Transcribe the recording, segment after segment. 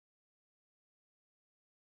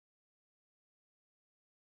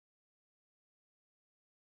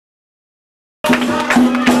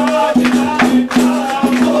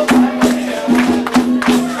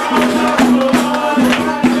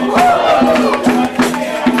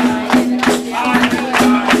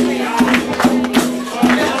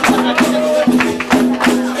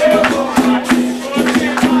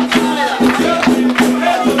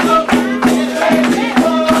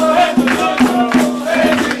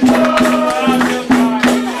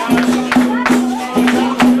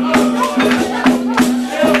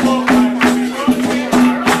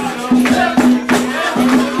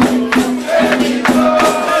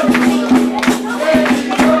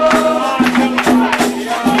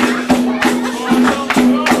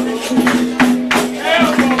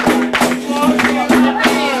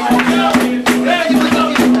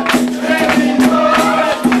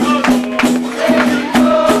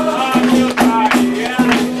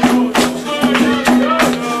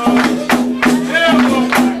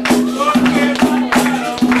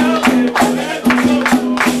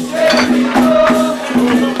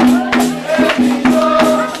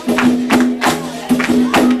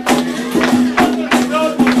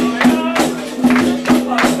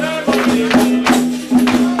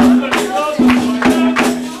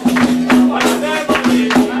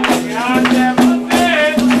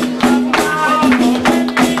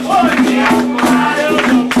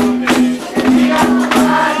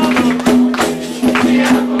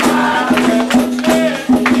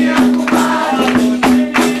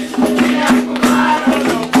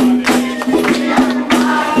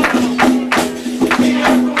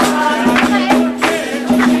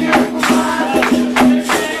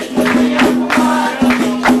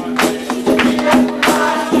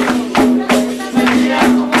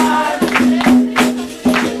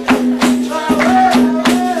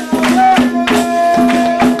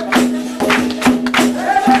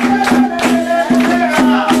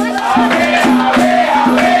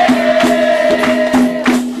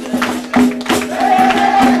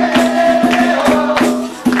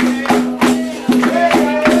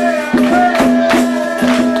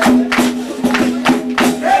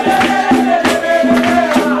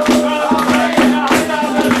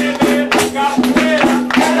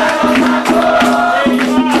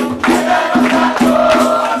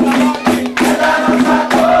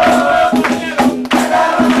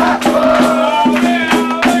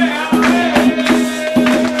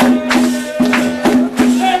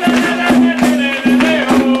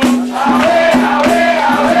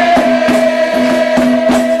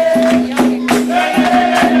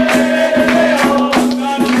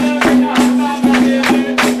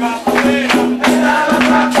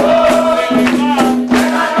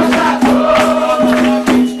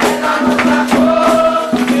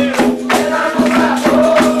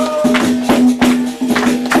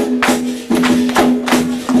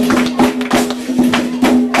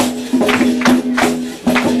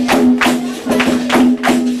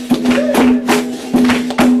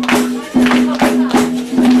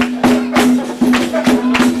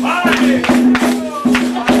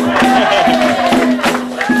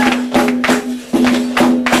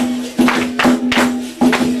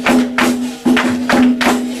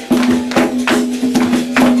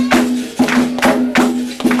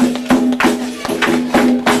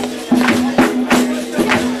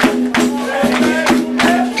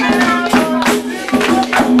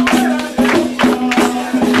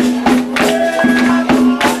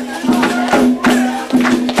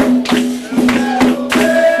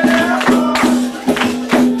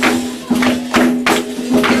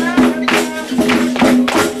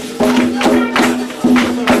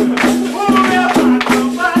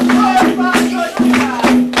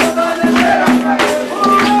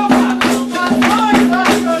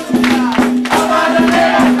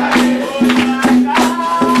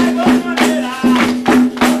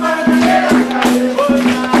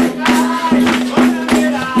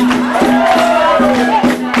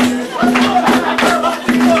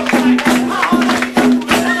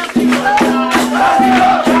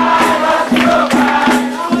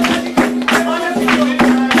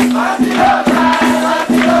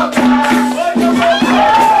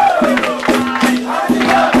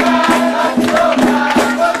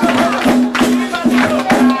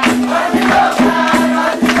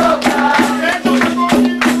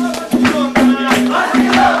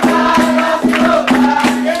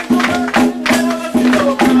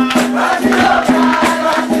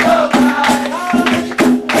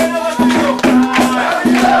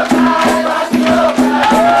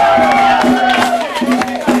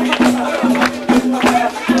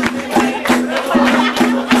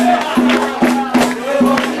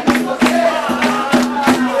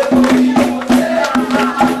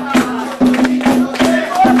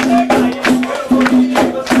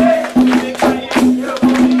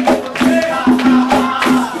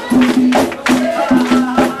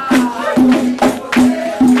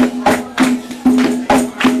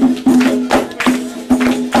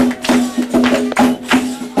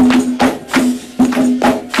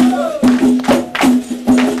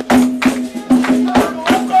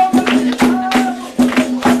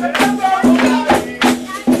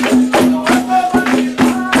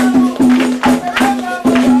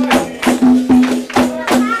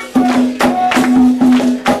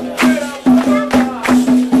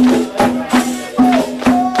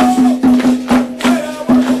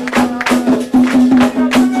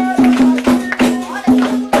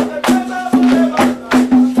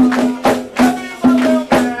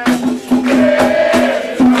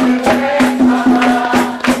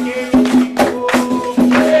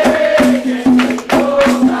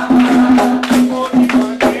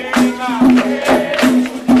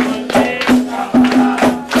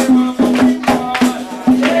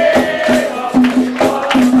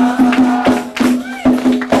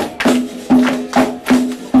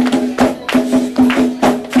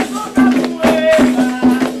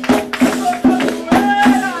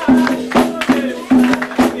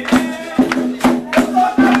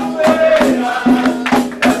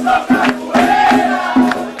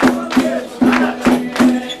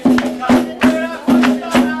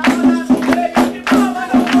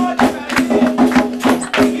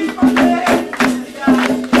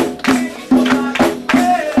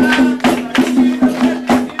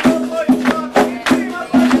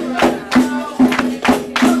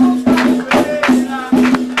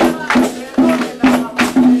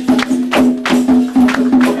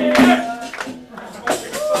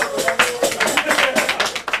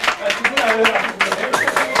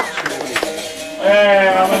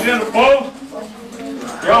A bandeira do povo.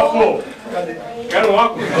 E ó, povo. Quero um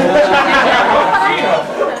óculos.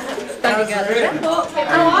 Tá ligado?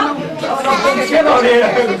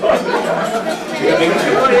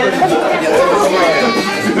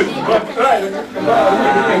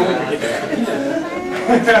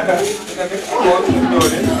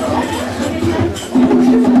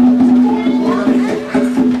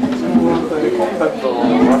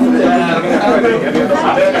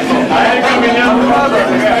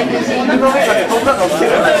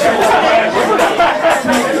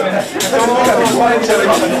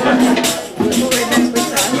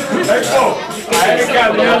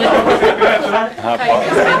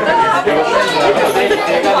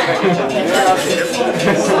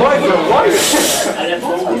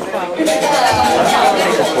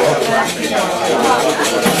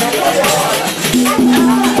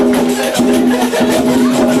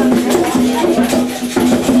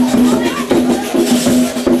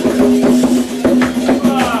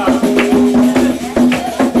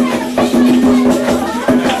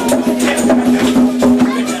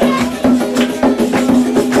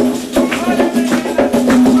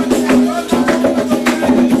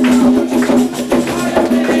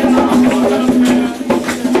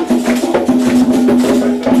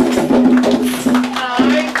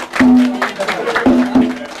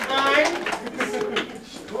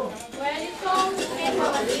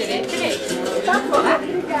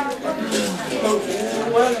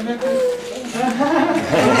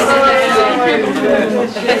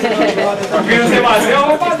 Porque você fazer é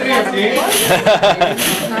uma padrinha aqui, hein?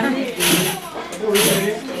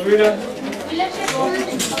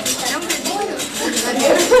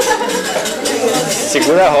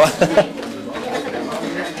 Segura a roda.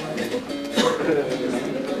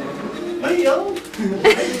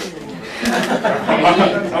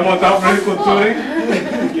 Vai montar uma agricultura, hein?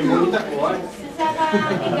 Que muita coisa.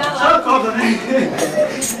 Só a cobra, né?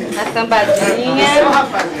 A sambadinha.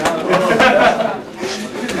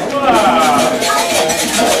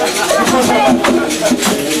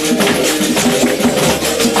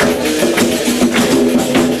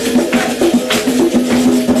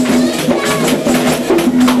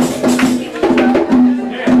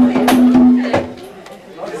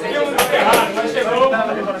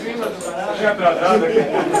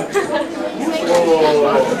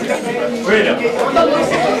 William,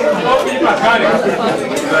 vamos pedir pra cá, né?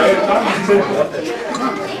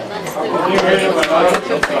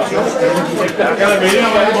 Aquela menina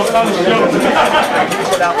vai botar no chão.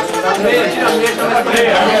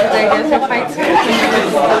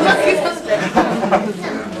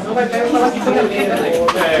 Não vai ter falar que também.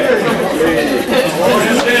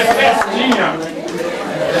 É festinha.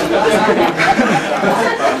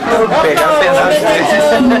 Vou pegar um pedaço desse.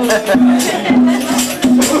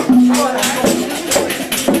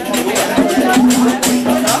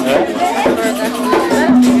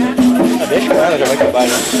 Deixa ela, já vai acabar, né?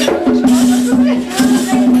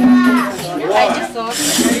 Sai de som.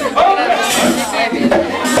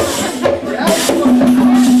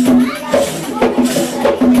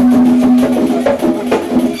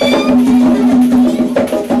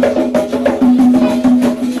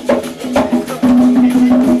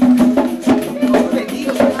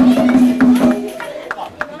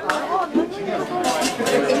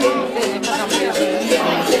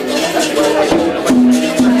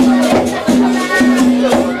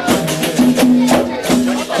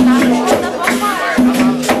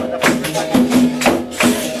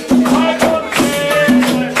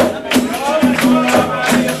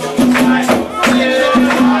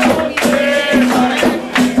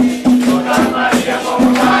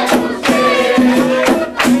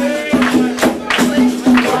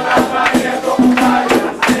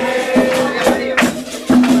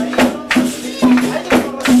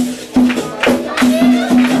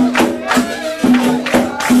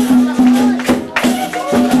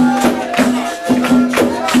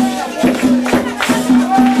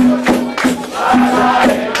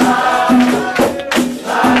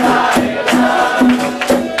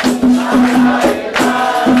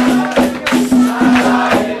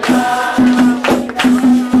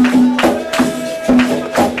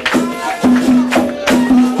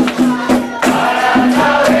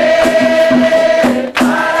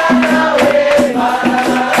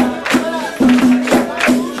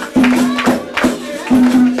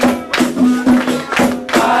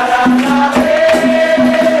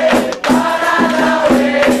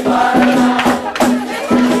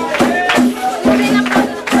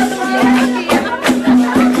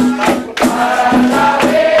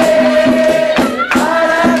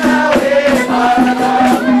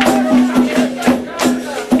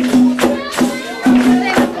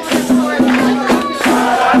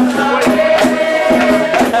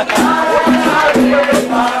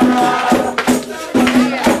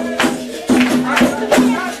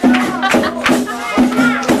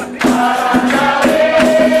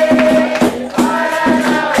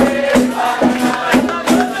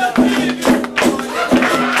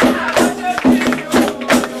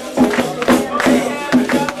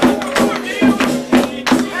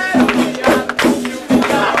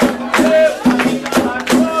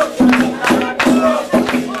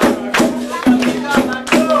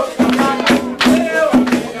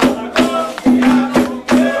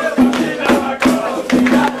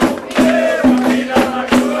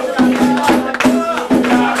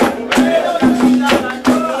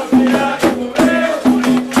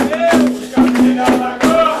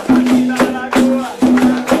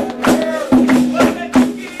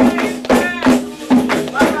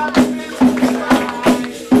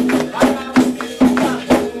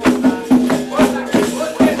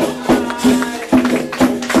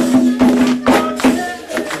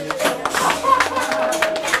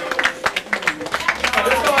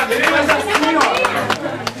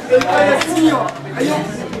 assim, ó. Aí eu...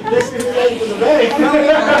 Tudo bem?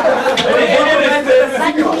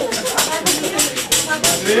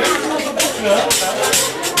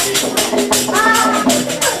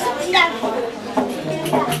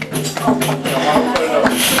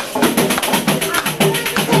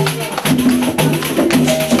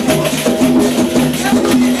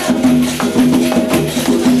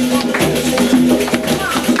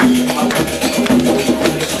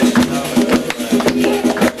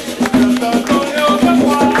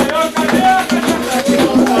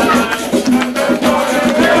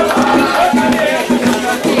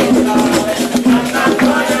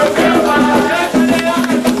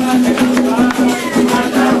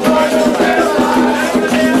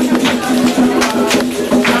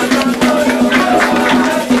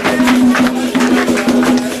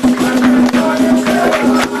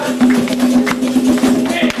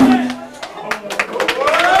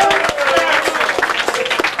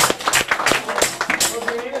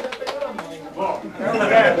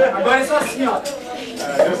 Agora é só assim, ó.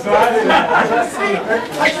 Eu sou assim.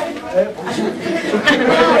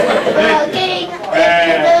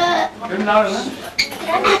 Terminaram, né?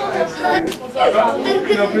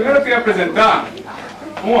 Então, primeiro eu queria apresentar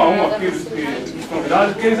um a um aqui os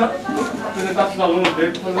convidados, que eles apresentar para os alunos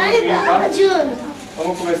deles, fazer um pouquinho, tá?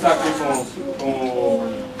 Vamos começar aqui com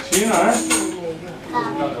o China, né? E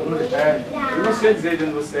você dizer de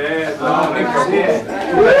onde você é, alguém conhece?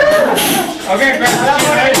 Alguém conhece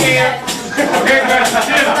a China? Alguém conhece a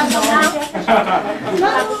China?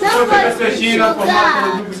 Sou professor China, formado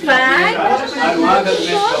pelo grupo de Armada do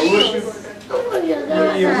Mês da USP.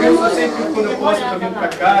 E eu sempre, quando eu posso, estou vindo para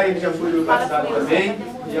cá, e já fui do Batizado também.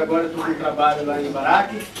 E agora estou com trabalho lá em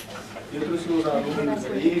Baraque. E eu trouxe uns alunos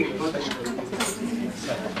ali, conta aqui para vocês.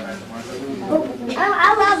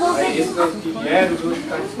 Aí esses outros que vieram, os outros que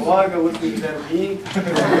estão de folga, outros que quiseram vir.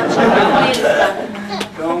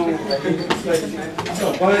 Então, é isso aí, né?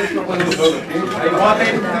 Então, quando eles estão fazendo o jogo aqui, aí bota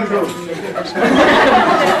aí no jogo.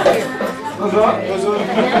 Gozou?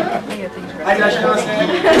 Aí já chama assim.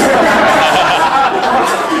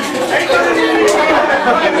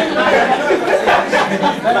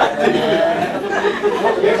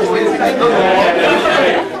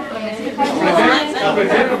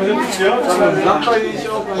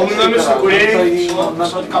 Como nome eu segurei,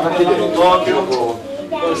 sou de capoeira no Tóquio.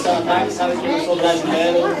 Você sabe que eu sou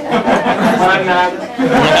brasileiro, não é nada.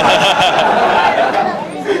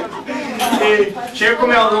 E chego com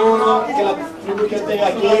meu aluno, aquela tribo que eu tenho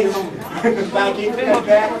aqui, está aqui bem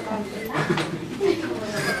perto.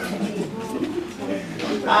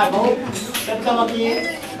 Ah, bom, sempre estamos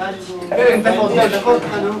aqui. Não está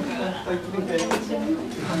voltando, não?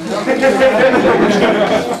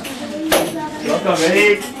 Eu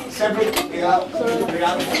também. Sempre obrigado, muito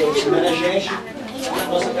obrigado por receber a gente. Na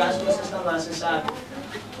nossa casa vocês estão lá, você sabe.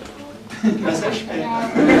 Bastante tempo.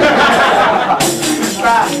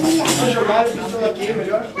 Vamos jogar, eu estou aqui,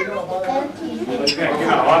 melhor. Pegar uma bola. Pode vir aqui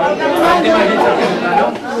na hora. Tem mais gente aqui,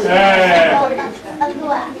 não?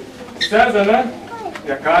 César, né?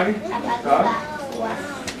 E a Karen? Tá?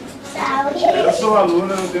 Eu sou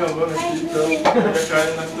aluno, não tenho aluno aqui, então eu e a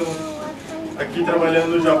Karen nós estamos aqui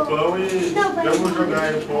trabalhando no Japão e eu vou jogar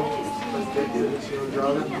aí um pouco. Faz tempo que a gente não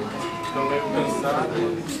joga, estão meio cansados.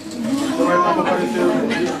 Então vai para aparecer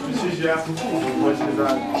aqui, prestigiar a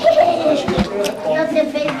oportunidade.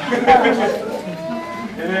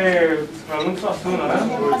 Ele é aluno de Suassuna, né?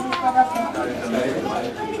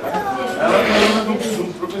 Ela é aluna do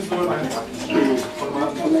professor, né?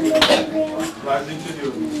 Formado lá do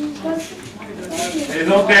interior. Eles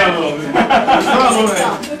não têm aluno. Eles são alunos, né?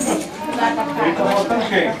 Eles estão faltando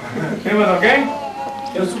quem? Tem mais alguém?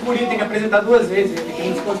 Eu sou bonito, tem que apresentar 2 vezes, eu fiquei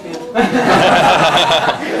muito descontente.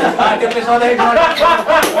 Ah, tem o pessoal da regional. O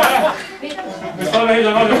pessoal da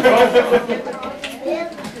regional de Japão.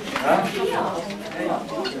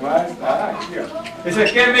 Ah, aqui, ó. Esse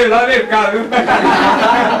aqui é meio lá, meio caro, viu?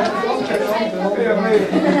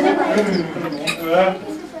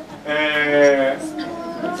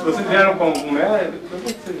 Se vocês vieram com um médico, o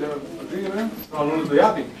que vocês vieram fazer, né? São alunos do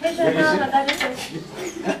IAP?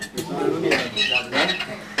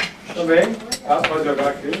 Também. Ah, pode jogar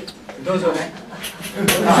aqui. 12, né?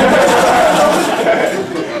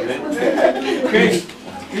 Ok?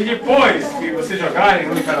 E depois que vocês jogarem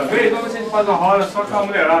um de cada vez, vamos a gente faz uma roda só com a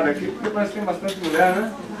mulherada aqui, porque parece que tem bastante mulher, né?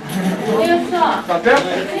 Eu só. Tá tempo?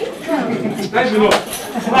 10 minutos.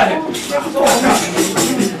 Vai, gente.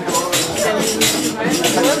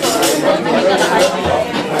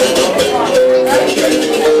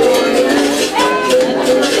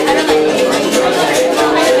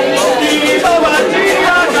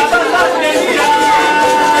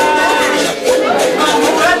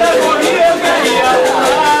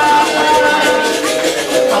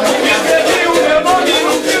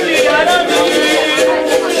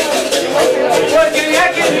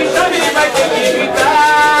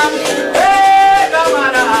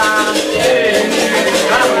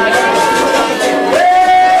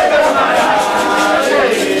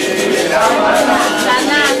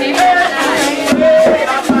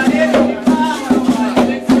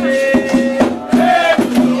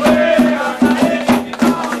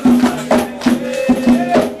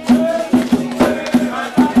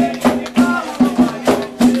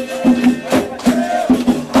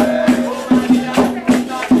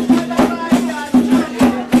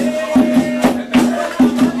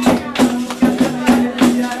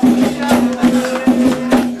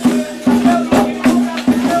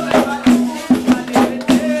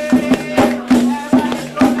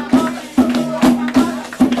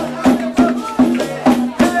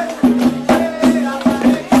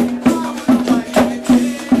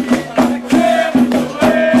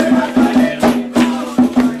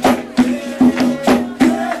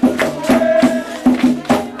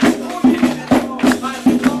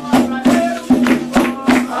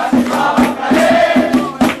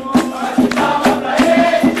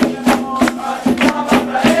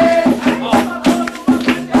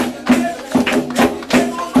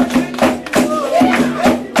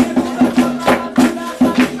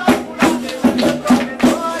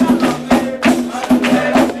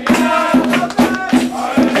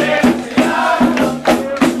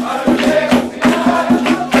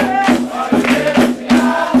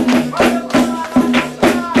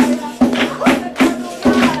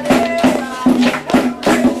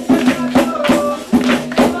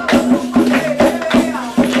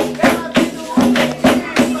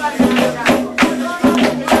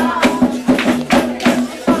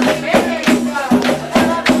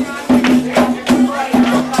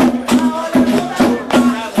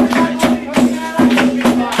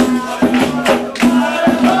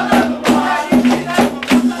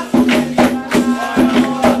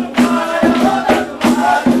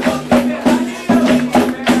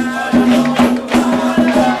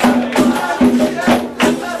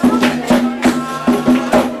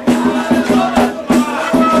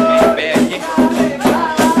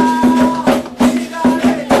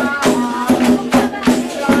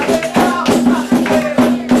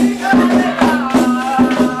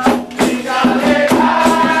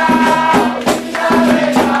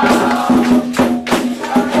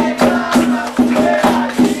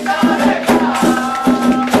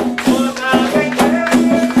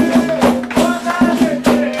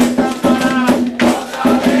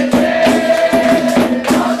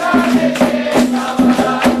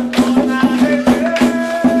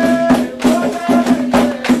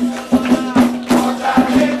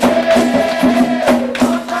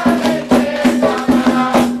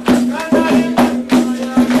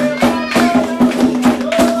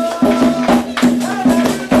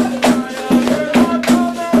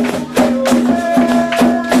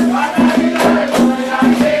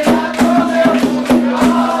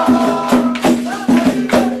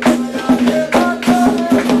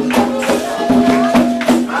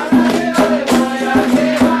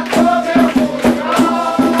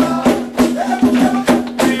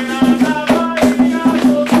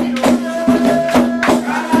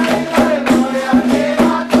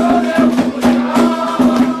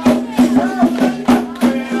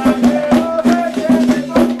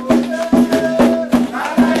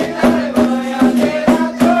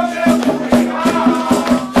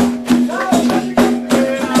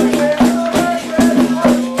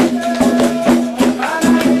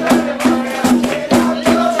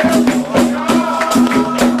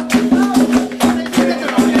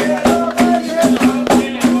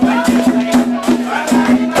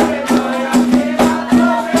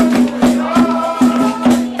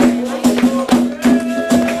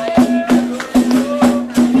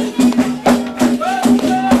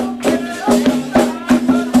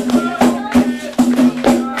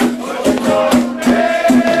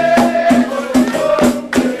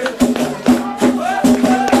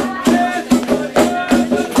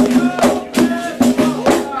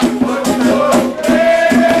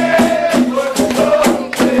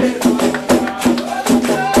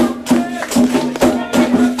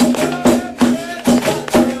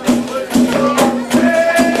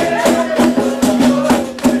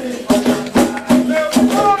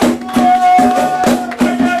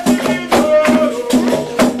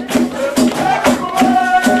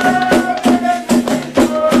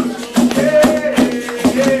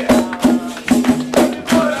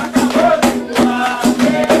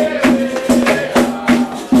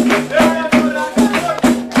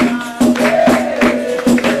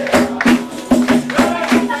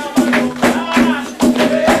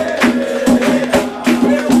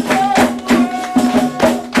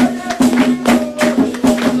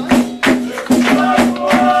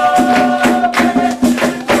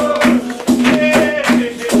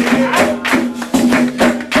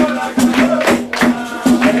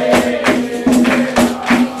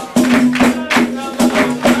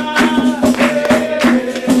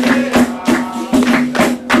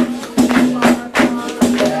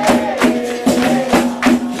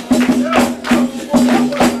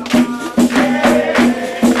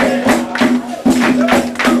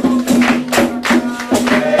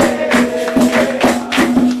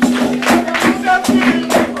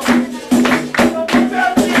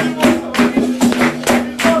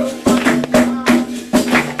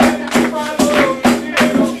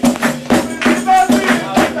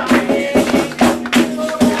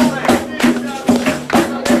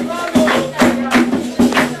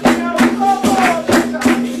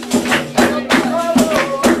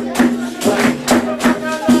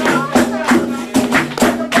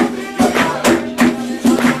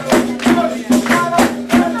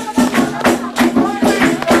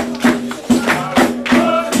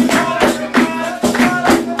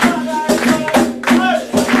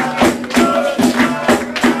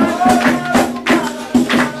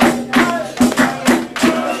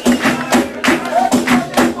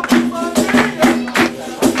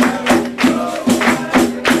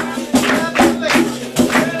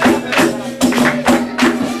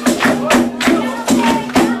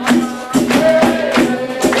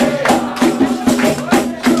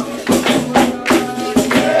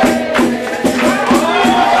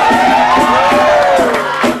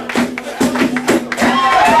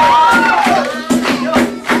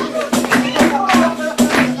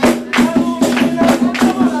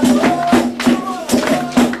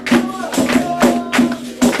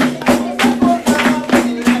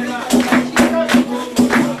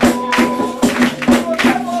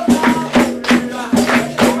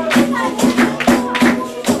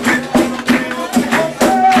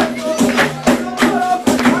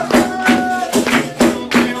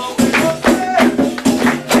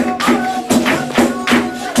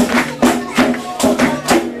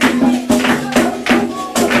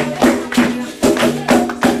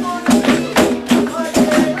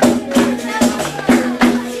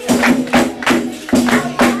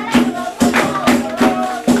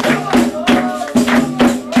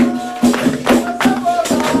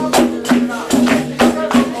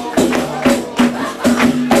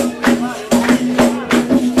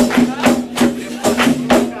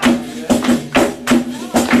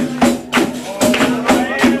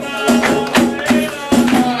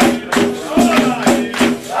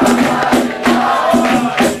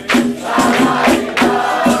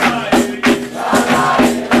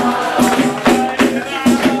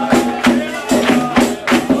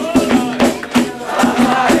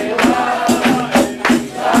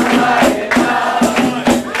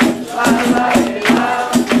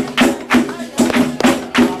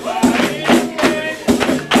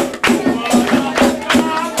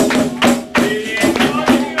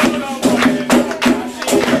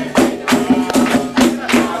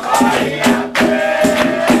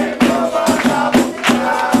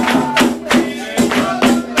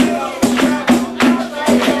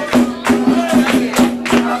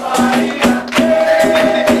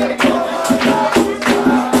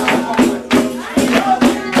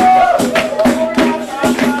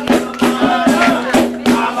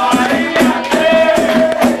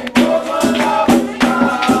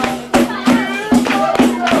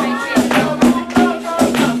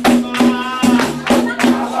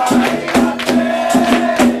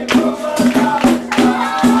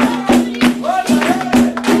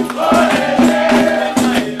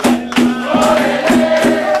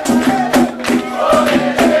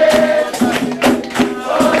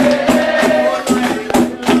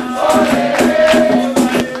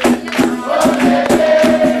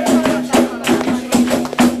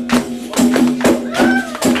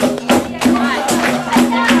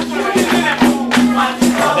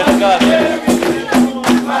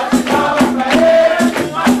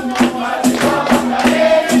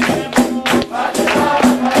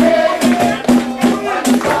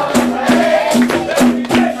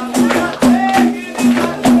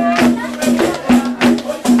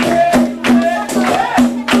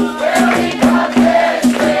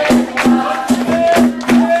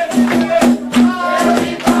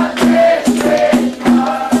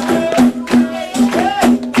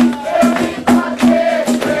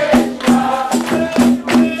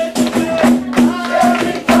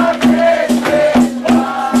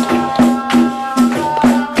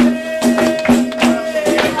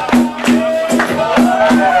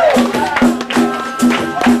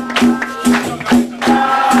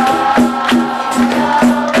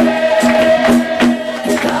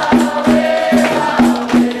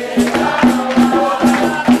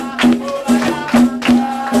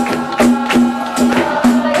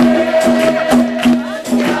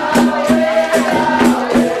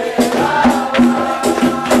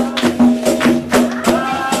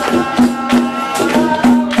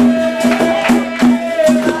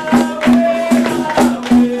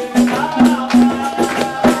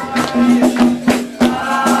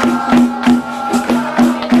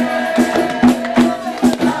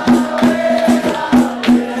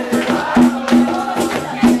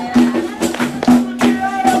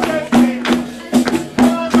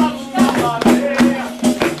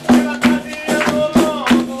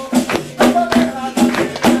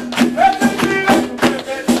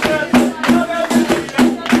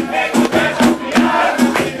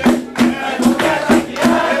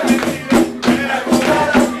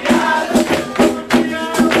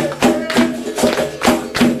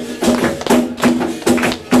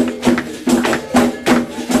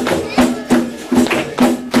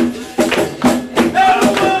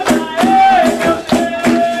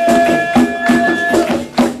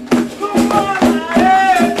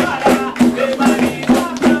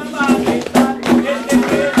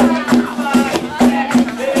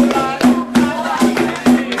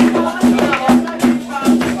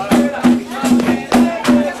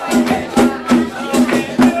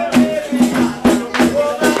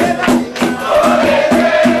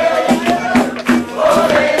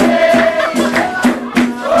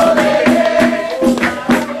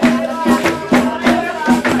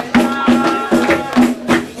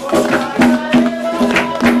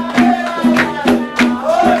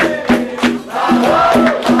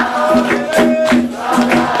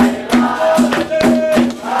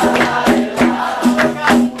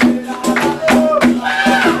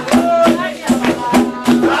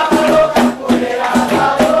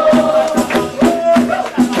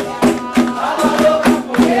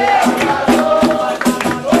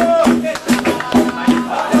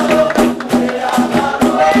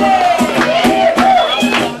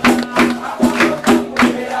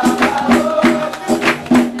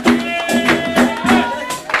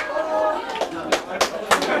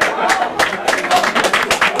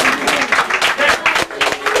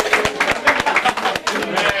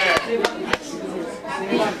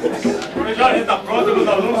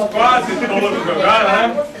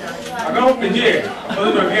 Agora eu vou pedir a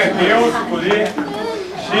todo joguinho aqui, eu, Curi,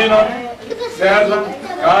 China, César,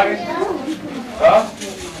 Karen, tá?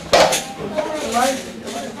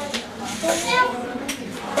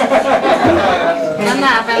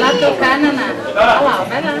 Naná, vai lá tocar, Naná. Tá? Olha lá,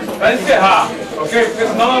 vai lá. Pra encerrar, ok? Porque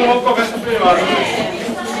senão eu vou conversa privada.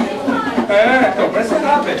 Então, pra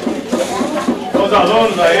encerrar, velho. Os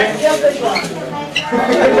alunos aí.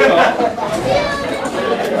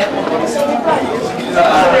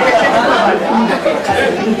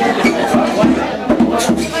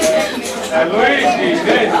 É Luiz,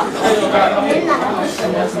 gente.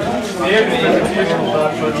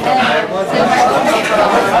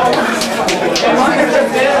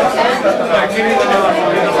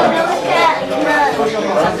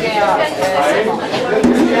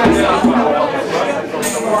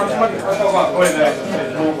 Pois é.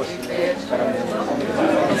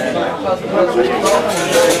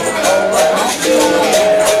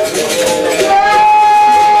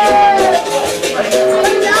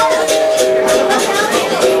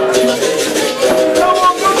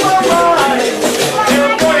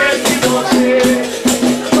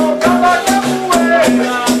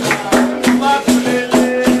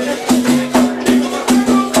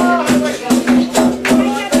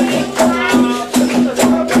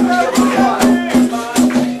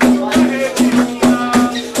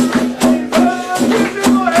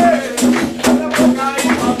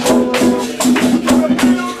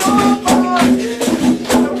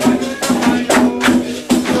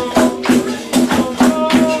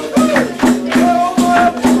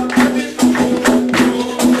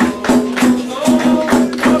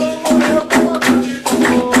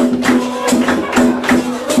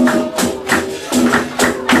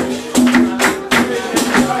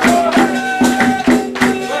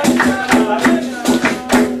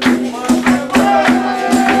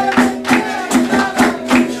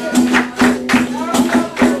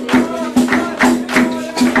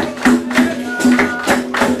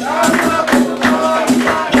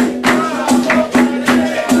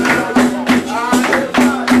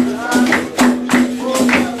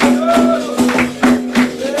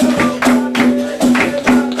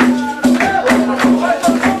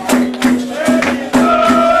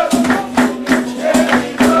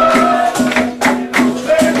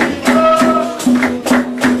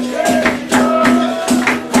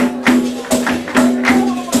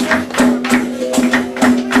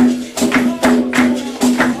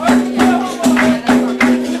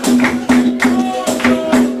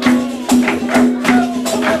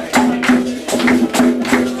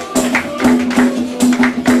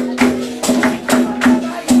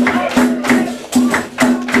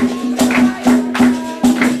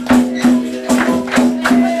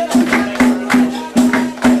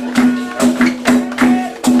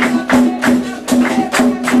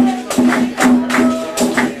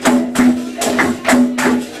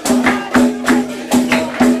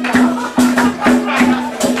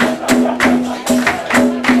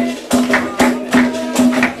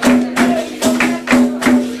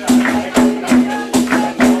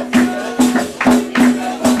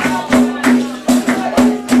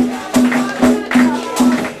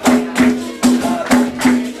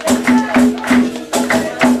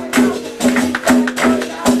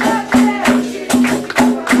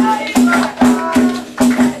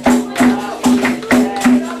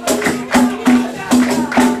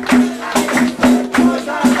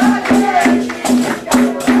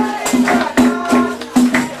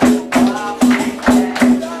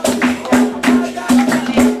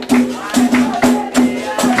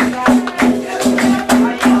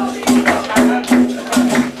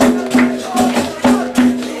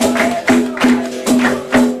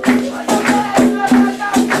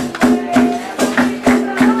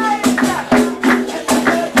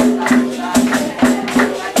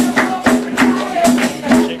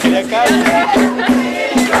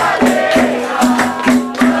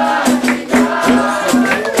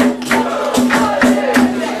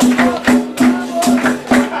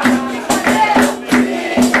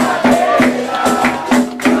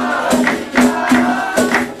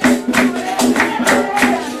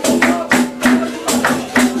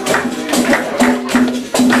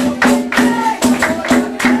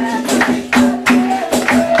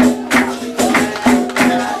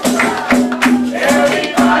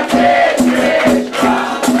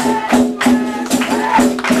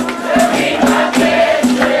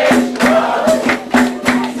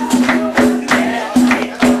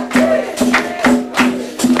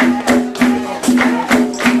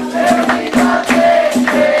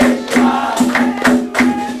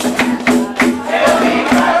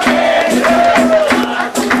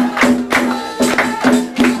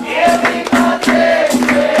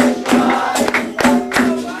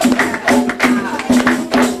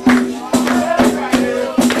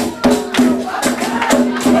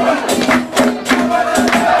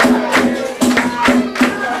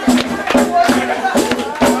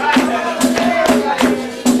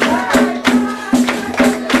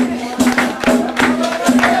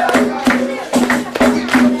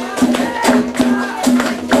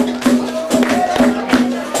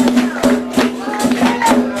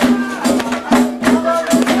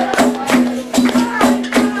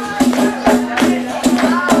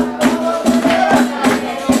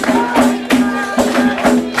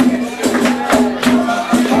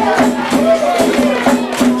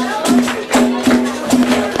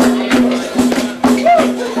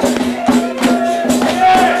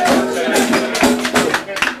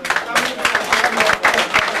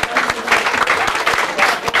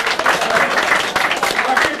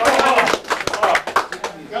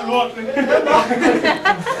 do outro. Gente,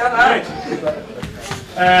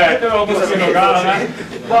 tem alguns que jogaram, né?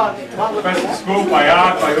 Peço desculpa,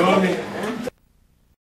 Ayako, Ayumi.